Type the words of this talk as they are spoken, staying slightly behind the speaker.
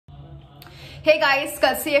Hey guys,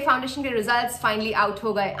 कल से foundation के रिजल्ट्स फाइनली आउट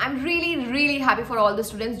हो गए। I am really happy for all the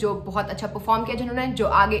students जो बहुत अच्छा परफॉर्म किया, जिन्होंने जो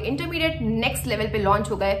आगे इंटरमीडिएट नेक्स्ट लेवल पे लॉन्च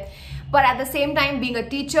हो गए। पर at the same time being a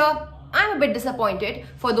teacher I am a bit disappointed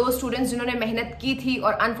for those students जिन्होंने मेहनत की थी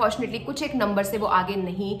और अनफॉर्चुनेटली कुछ एक नंबर से वो आगे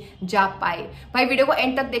नहीं जा पाए। भाई वीडियो को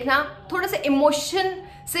एंड तक देखना, थोड़ा सा इमोशन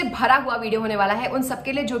से भरा हुआ वीडियो होने वाला है उन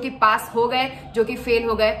सबके लिए जो कि पास हो गए, जो कि फेल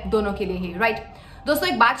हो गए, दोनों के लिए ही। राइट दोस्तों,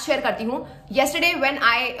 एक बात शेयर करती हूँ। Yesterday when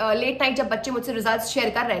I let night जब बच्चे मुझसे रिजल्ट्स शेयर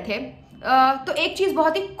कर रहे थे, तो एक चीज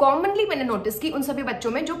बहुत ही कॉमनली मैंने नोटिस की उन सभी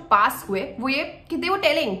बच्चों में जो पास हुए, वो ये कि दे वर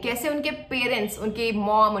टेलिंग कैसे उनके पेरेंट्स, उनके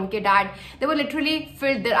मॉम, उनके dad, they were literally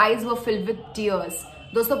field, their eyes were filled with tears.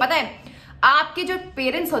 दोस्तों पता है, आपके जो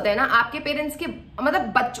पेरेंट्स होते हैं ना, आपके पेरेंट्स के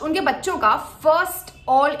मतलब उनके बच्चों का फर्स्ट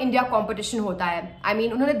ऑल इंडिया कंपटीशन होता है। आई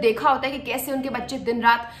मीन उन्होंने देखा होता है कि कैसे उनके बच्चे दिन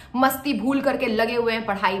रात मस्ती भूल करके लगे हुए हैं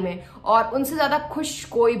पढ़ाई में, और उनसे ज्यादा खुश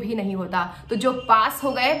कोई भी नहीं होता। तो जो पास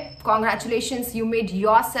हो गए, congratulations, you made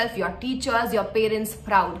your self, your teachers, your parents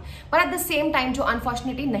proud. पर एट द सेम टाइम जो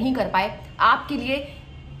अनफॉर्चुनेटली नहीं कर पाए, आपके लिए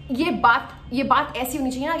ये बात ऐसी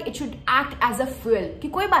होनी चाहिए ना, it should act as a fuel कि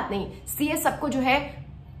कोई बात नहीं, सीए सबको जो है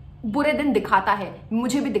बुरे दिन दिखाता है,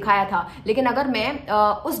 मुझे भी दिखाया था, लेकिन अगर मैं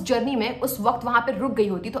उस जर्नी में उस वक्त वहां पे रुक गई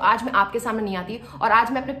होती तो आज मैं आपके सामने नहीं आती और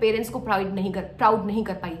आज मैं अपने पेरेंट्स को प्राउड नहीं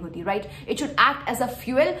कर पाई होती। Right, it should act as a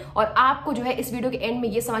fuel. और आपको जो है इस वीडियो के एंड में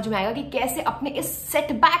ये समझ में आएगा कि कैसे अपने इस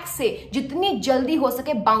सेटबैक से जितनी जल्दी हो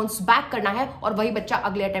सके बाउंस बैक करना है, और वही बच्चा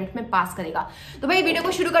अगले अटेम्प्ट में पास करेगा। तो भाई वीडियो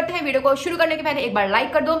को शुरू करते हैं। वीडियो को शुरू करने के पहले एक बार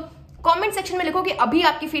लाइक कर दो, कॉमेंट सेक्शन में लिखो कि अभी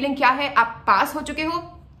आपकी फीलिंग क्या है, आप पास हो चुके हो,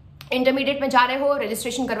 इंटरमीडिएट में जा रहे हो,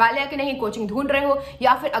 रजिस्ट्रेशन करवा लिया कि नहीं, कोचिंग ढूंढ रहे हो,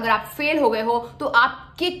 या फिर अगर आप फेल हो गए हो तो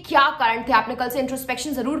आपके क्या कारण थे, आपने कल से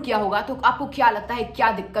इंट्रोस्पेक्शन जरूर किया होगा, तो आपको क्या लगता है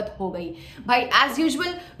क्या दिक्कत हो गई। भाई एज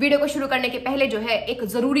यूजुअल वीडियो को शुरू करने के पहले जो है एक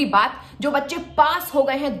जरूरी बात, जो बच्चे पास हो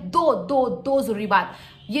गए हैं, दो जरूरी बात।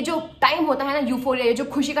 ये जो टाइम होता है ना, यूफोरिया, ये जो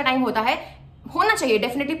खुशी का टाइम होता है, होना चाहिए,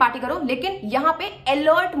 डेफिनेटली पार्टी करो, लेकिन यहाँ पे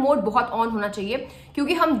अलर्ट मोड बहुत ऑन होना चाहिए,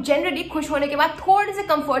 क्योंकि हम जनरली खुश होने के बाद थोड़े से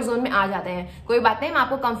कंफर्ट जोन में आ जाते हैं। कोई बात नहीं, मैं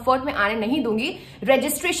आपको कंफर्ट में आने नहीं दूंगी।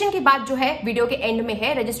 रजिस्ट्रेशन की बात जो है वीडियो के एंड में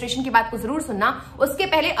है, रजिस्ट्रेशन की बात को जरूर सुनना। उसके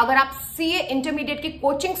पहले अगर आप सीए इंटरमीडिएट की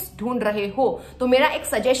कोचिंग्स ढूंढ रहे हो तो मेरा एक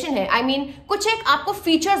सजेशन है, आई मीन कुछ एक आपको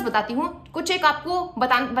फीचर्स बताती हूँ, कुछ एक आपको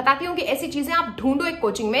बताती हूँ कि ऐसी चीजें आप ढूंढो एक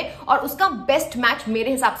कोचिंग में और उसका बेस्ट मैच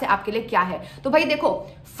मेरे हिसाब से आपके लिए क्या है। तो भाई देखो,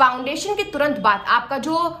 फाउंडेशन के तुरंत बाद आपका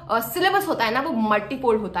जो सिलेबस होता है ना, वो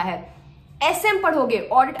मल्टीपोल्ड होता है। एसएम पढ़ोगे,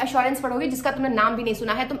 ऑडिट एश्योरेंस पढ़ोगे, जिसका तुमने नाम भी नहीं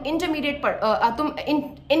सुना है, तुम इंटरमीडिएट तुम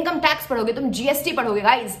इनकम टैक्स पढ़ोगे, तुम जीएसटी पढ़ोगे।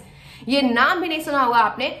 गाइज ये नाम भी नहीं सुना होगा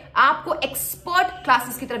आपने। आपको एक्सपर्ट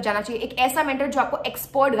क्लासेस की तरफ जाना चाहिए, एक ऐसा मेंटर जो आपको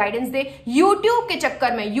एक्सपर्ट गाइडेंस दे। यूट्यूब के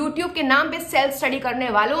चक्कर में, यूट्यूब के नाम पे सेल्फ स्टडी करने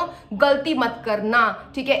वालों, गलती मत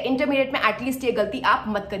करना, ठीक है। इंटरमीडिएट में एटलीस्ट ये गलती आप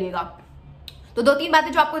मत करिएगा। तो 2-3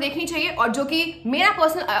 बातें जो आपको देखनी चाहिए और जो कि मेरा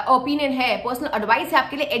पर्सनल ओपिनियन है, पर्सनल एडवाइस है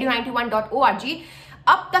आपके लिए, edu91.org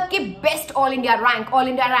अब तक के बेस्ट ऑल इंडिया रैंक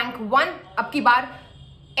 1 अब की बार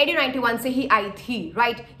edu91 से ही आई थी।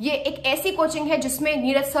 राइट, ये एक ऐसी कोचिंग है जिसमें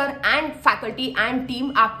Neeraj sir and faculty and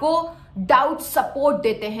team आपको डाउट सपोर्ट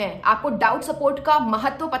देते हैं। आपको डाउट सपोर्ट का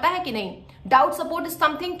महत्व पता है कि नहीं? डाउट सपोर्ट इज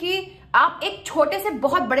समथिंग कि आप एक छोटे से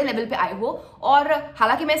बहुत बड़े लेवल पे आए हो, और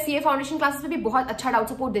हालांकि मैं सीए फाउंडेशन क्लासेस में भी बहुत अच्छा डाउट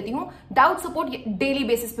सपोर्ट देती हूँ। डाउट सपोर्ट डेली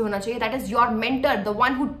बेसिस पे होना चाहिए। That is your mentor, the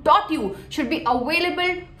one who taught you should be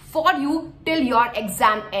available for you till your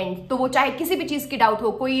exam and. तो वो चाहे किसी भी चीज की डाउट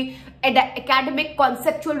हो, कोई एकेडमिक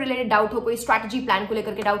कॉन्सेप्चुअल रिलेटेड डाउट हो, कोई स्ट्रैटेजी प्लान को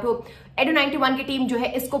लेकर के डाउट हो, edu91 की टीम जो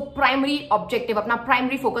है इसको प्राइमरी ऑब्जेक्टिव, अपना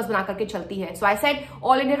प्राइमरी फोकस बना करके चलती है। सो I said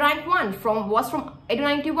all India rank 1 was from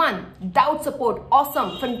edu91, doubt support, awesome,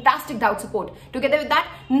 fantastic doubt support. Together with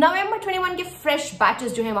that नवंबर 21 के फ्रेश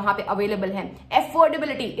बैचेस जो है वहां पे अवेलेबल हैं।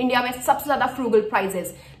 एफोर्डेबिलिटी, इंडिया में सबसे ज्यादा फ्रूगल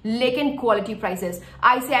प्राइजेस लेकिन क्वालिटी प्राइजेस,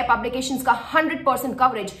 आईसीआई पब्लिकेशंस का 100%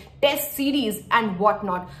 coverage, test series and what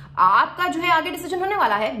not. आपका जो है आगे डिसीजन होने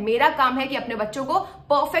वाला है। मेरा काम है कि अपने बच्चों को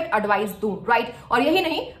परफेक्ट एडवाइस दूं। राइट, और यही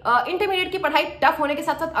नहीं, इंटरमीडिएट की पढ़ाई टफ होने के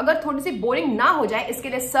साथ साथ अगर थोड़ी सी बोरिंग ना हो जाए, इसके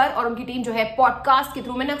लिए सर और उनकी टीम जो है पॉडकास्ट के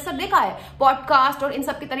थ्रू, मैंने अक्सर देखा है पॉडकास्ट और इन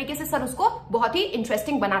सब के तरीके से सर उसको बहुत ही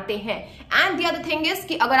इंटरेस्टिंग बनाते हैं। And the other thing is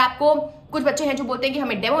कि अगर आपको, कुछ बच्चे हैं जो बोलते हैं कि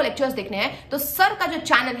हमें डेमो लेक्चर्स देखने हैं, तो सर का जो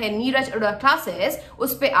चैनल है नीरज क्लासेस,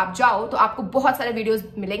 उस पे आप जाओ तो आपको बहुत सारे वीडियोस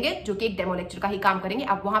मिलेंगे जो कि एक डेमो लेक्चर का ही काम करेंगे,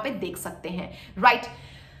 आप वहां पे देख सकते हैं। राइट,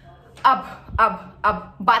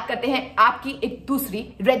 अब बात करते हैं आपकी एक दूसरी,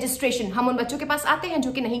 रजिस्ट्रेशन। हम उन बच्चों के पास आते हैं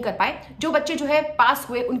जो कि नहीं कर पाए। जो बच्चे जो है पास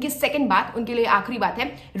हुए, उनकी सेकंड बात, उनके लिए आखिरी बात है,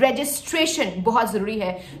 रजिस्ट्रेशन बहुत जरूरी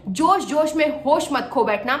है। जोश में होश मत खो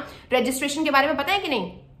बैठना। रजिस्ट्रेशन के बारे में पता है कि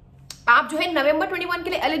नहीं? आप जो है नवंबर 21 के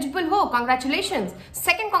लिए एलिजिबल हो, कांग्रेचुलेशंस,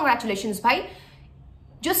 सेकंड कांग्रेचुलेशंस भाई।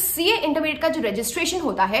 जो सीए इंटरमीडिएट का जो रजिस्ट्रेशन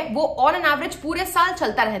होता है वो ऑन एन एवरेज पूरे साल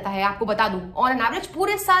चलता रहता है। आपको बता दूं, ऑन एन एवरेज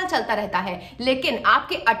पूरे साल चलता रहता है, लेकिन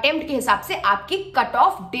आपके अटेम्प्ट के हिसाब से आपकी कट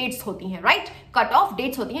ऑफ डेट्स होती हैं, राइट? कट ऑफ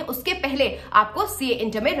डेट्स होती हैं, उसके पहले आपको सीए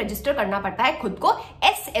इंटर में रजिस्टर करना पड़ता है खुद को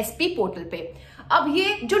एसएसपी पोर्टल पे। अब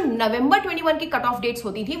ये जो नवंबर 21 की कट ऑफ डेट्स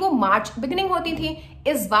होती थी वो मार्च बिगिनिंग होती थी।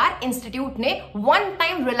 इस बार इंस्टीट्यूट ने वन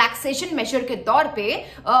टाइम रिलैक्सेशन मेजर के तौर पे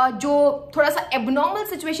जो थोड़ा सा एबनॉर्मल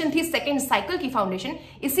सिचुएशन थी सेकेंड साइकिल की फाउंडेशन,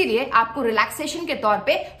 इसीलिए आपको रिलैक्सेशन के तौर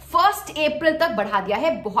पे 1 अप्रैल तक बढ़ा दिया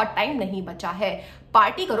है। बहुत टाइम नहीं बचा है,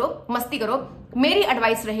 पार्टी करो, मस्ती करो। मेरी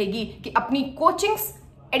एडवाइस रहेगी कि अपनी कोचिंग्स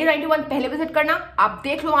Edu91 पहले विजिट करना, आप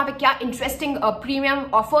देख लो वहां पे क्या इंटरेस्टिंग प्रीमियम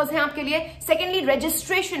ऑफर्स हैं आपके लिए। Secondly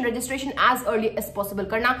registration as early as possible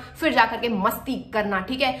करना, फिर जाकर के मस्ती करना,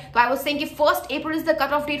 ठीक है? तो आई वाज सेइंग कि 1 April is the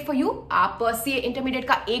cut off date for you. आप सीए इंटरमीडिएट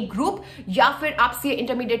का एक ग्रुप या फिर आप सीए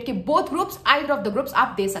इंटरमीडिएट के both groups, either of the groups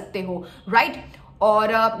आप दे सकते हो, राइट?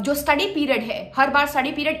 और जो स्टडी पीरियड है, हर बार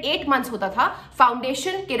स्टडी पीरियड 8 मंथ्स होता था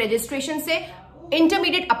फाउंडेशन के रजिस्ट्रेशन से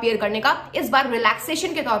इंटरमीडिएट अपीयर करने का। इस बार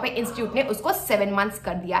रिलैक्सेशन के तौर पे इंस्टीट्यूट ने उसको 7 मंथ्स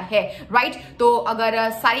कर दिया है, राइट? तो अगर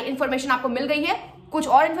सारी इंफॉर्मेशन आपको मिल गई है, कुछ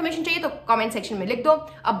और इंफॉर्मेशन चाहिए तो कमेंट सेक्शन में लिख दो।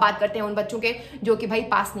 अब बात करते हैं उन बच्चों के जो कि भाई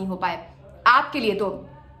पास नहीं हो पाए। आपके लिए तो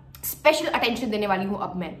स्पेशल अटेंशन देने वाली हूं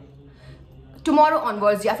अब मैं। टुमारो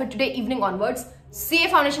ऑनवर्ड्स या फिर today evening onwards CA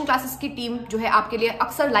foundation classes की टीम जो है आपके लिए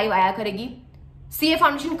अक्सर लाइव आया करेगी। सीए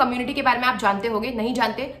फाउंडेशन कम्युनिटी के बारे में आप जानते होंगे, नहीं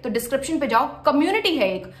जानते तो डिस्क्रिप्शन पे जाओ, कम्युनिटी है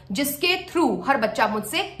एक जिसके थ्रू हर बच्चा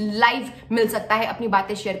मुझसे लाइव मिल सकता है, अपनी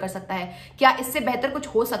बातें शेयर कर सकता है। क्या इससे बेहतर कुछ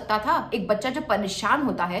हो सकता था? एक बच्चा जो परेशान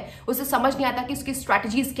होता है, उसे समझ नहीं आता कि उसकी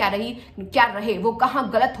स्ट्रैटेजीज क्या रहे, वो कहाँ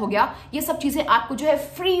गलत हो गया, ये सब चीजें आपको जो है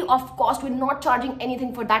free of cost, with not charging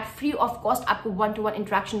anything for that, free of cost आपको 1-to-1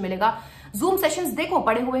 इंटरेक्शन मिलेगा। जूम सेशंस देखो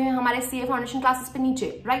पड़े हुए हैं हमारे सीए फाउंडेशन क्लासेस पे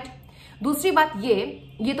नीचे, राइट? दूसरी बात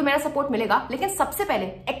ये तो मेरा सपोर्ट मिलेगा, लेकिन सबसे पहले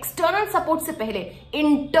एक्सटर्नल सपोर्ट से पहले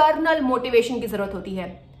इंटरनल मोटिवेशन की जरूरत होती है।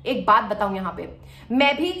 एक बात बताऊं यहां पे,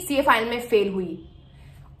 मैं भी सीए फाइनल में फेल हुई।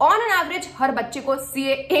 ऑन एन एवरेज हर बच्चे को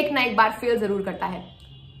सीए एक ना एक बार फेल जरूर करता है।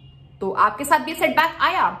 तो आपके साथ भी सेटबैक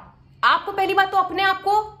आया, आपको पहली बात तो अपने आप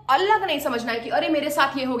को अलग नहीं समझना है कि अरे मेरे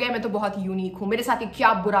साथ ये हो गया, मैं तो बहुत यूनिक हूं, मेरे साथ ये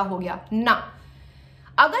क्या बुरा हो गया ना।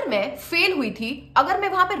 अगर मैं फेल हुई थी, अगर मैं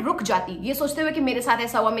वहां पे रुक जाती ये सोचते हुए कि मेरे साथ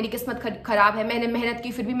ऐसा हुआ, मेरी किस्मत खराब है, मैंने मेहनत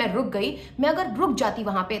की फिर भी मैं रुक गई, मैं अगर रुक जाती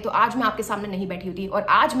वहां पे तो आज मैं आपके सामने नहीं बैठी होती और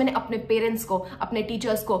आज मैंने अपने पेरेंट्स को, अपने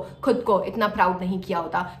टीचर्स को, खुद को इतना प्राउड नहीं किया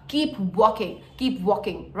होता। Keep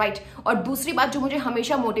walking, right? और दूसरी बात जो मुझे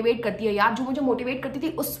हमेशा मोटिवेट करती है यार, जो मुझे मोटिवेट करती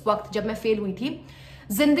थी उस वक्त जब मैं फेल हुई थी,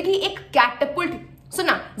 जिंदगी एक कैटपुल्ट,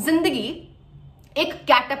 सुना, जिंदगी एक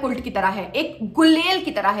कैटापुल्ट की तरह है, एक गुलेल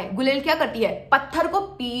की तरह है। गुलेल क्या करती है? पत्थर को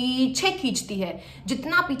पीछे खींचती है।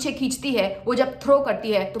 जितना पीछे खींचती है वो जब थ्रो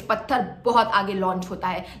करती है तो पत्थर बहुत आगे लॉन्च होता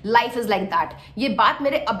है। Life is like that. ये बात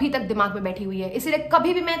मेरे अभी तक दिमाग में बैठी हुई है, इसीलिए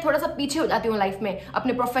कभी भी मैं थोड़ा सा पीछे हो जाती हूँ लाइफ में,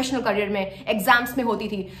 अपने प्रोफेशनल करियर में, एग्जाम्स में होती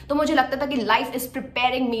थी तो मुझे लगता था कि life is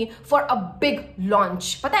preparing me for a big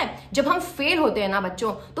launch. पता है, जब हम फेल होते हैं ना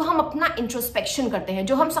बच्चों, तो हम अपना इंट्रोस्पेक्शन करते हैं,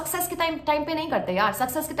 जो हम सक्सेस के टाइम पे नहीं करते यार।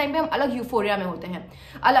 सक्सेस के टाइम पे हम अलग यूफोरिया में होते हैं,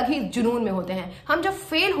 अलग ही जुनून में होते हैं। हम जब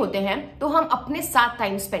फेल होते हैं तो हम अपने साथ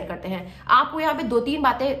टाइम स्पेंड करते हैं। आपको यहाँ पे 2-3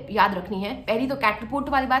 बातें याद रखनी है। पहली तो कैटपुल्ट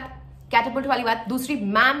वाली बात, दूसरी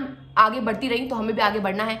मैम आगे बढ़ती रही तो हमें भी आगे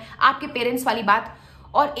बढ़ना है, आपके पेरेंट्स वाली बात,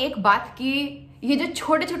 और एक बात कि ये जो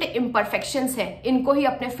छोटे छोटे इम्परफेक्शंस हैं इनको ही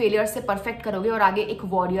अपने फेलियर से परफेक्ट करोगे और आगे एक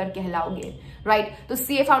वॉरियर कहलाओगे, राइट? तो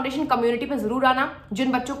सीए फाउंडेशन कम्युनिटी पे जरूर आना। जो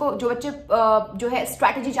बच्चे जो है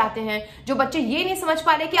स्ट्रैटेजी चाहते हैं, जो बच्चे ये नहीं समझ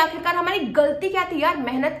पा रहे कि आखिरकार हमारी गलती क्या थी यार,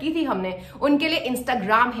 मेहनत की थी हमने, उनके लिए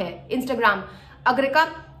इंस्टाग्राम है। Instagram अग्रिका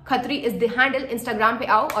Khatri is the handle. Instagram पे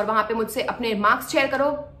आओ और वहां पे मुझसे अपने मार्क्स शेयर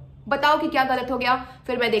करो, बताओ कि क्या गलत हो गया,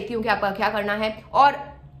 फिर मैं देखती हूँ कि आपका क्या करना है। और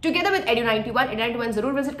टुगेदर विद Edu91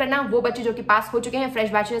 जरूर विजिट करना। वो बच्चे जो कि पास हो चुके हैं, fresh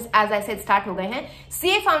batches as I said start हो गए हैं।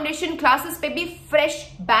 सीए फाउंडेशन क्लासेस पे भी फ्रेश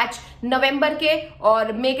बैच नवंबर के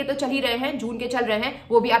और मई के तो चल ही रहे हैं, जून के चल रहे हैं,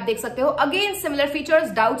 वो भी आप देख सकते हो। Again similar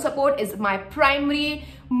features, doubt support is my primary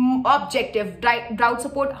objective, doubt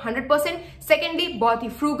support 100%। Secondly बहुत ही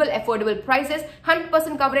frugal affordable prices,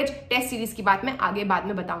 100% coverage. Test series की बात मैं आगे बाद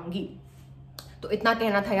में बताऊंगी। तो इतना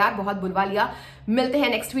कहना था यार, बहुत बुलवा लिया। मिलते हैं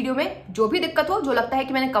नेक्स्ट वीडियो में। जो भी दिक्कत हो, जो लगता है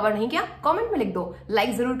कि मैंने कवर नहीं किया, कमेंट में लिख दो,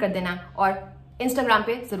 लाइक जरूर कर देना और इंस्टाग्राम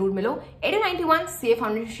पे जरूर मिलो। Edu91 CA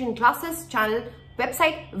foundation classes channel,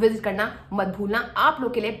 website visit करना मत भूलना। आप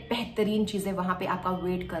लोग के लिए बेहतरीन चीजें वहां पे आपका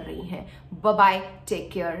वेट कर रही हैं। Bye bye,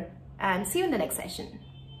 take care and C you in the next session.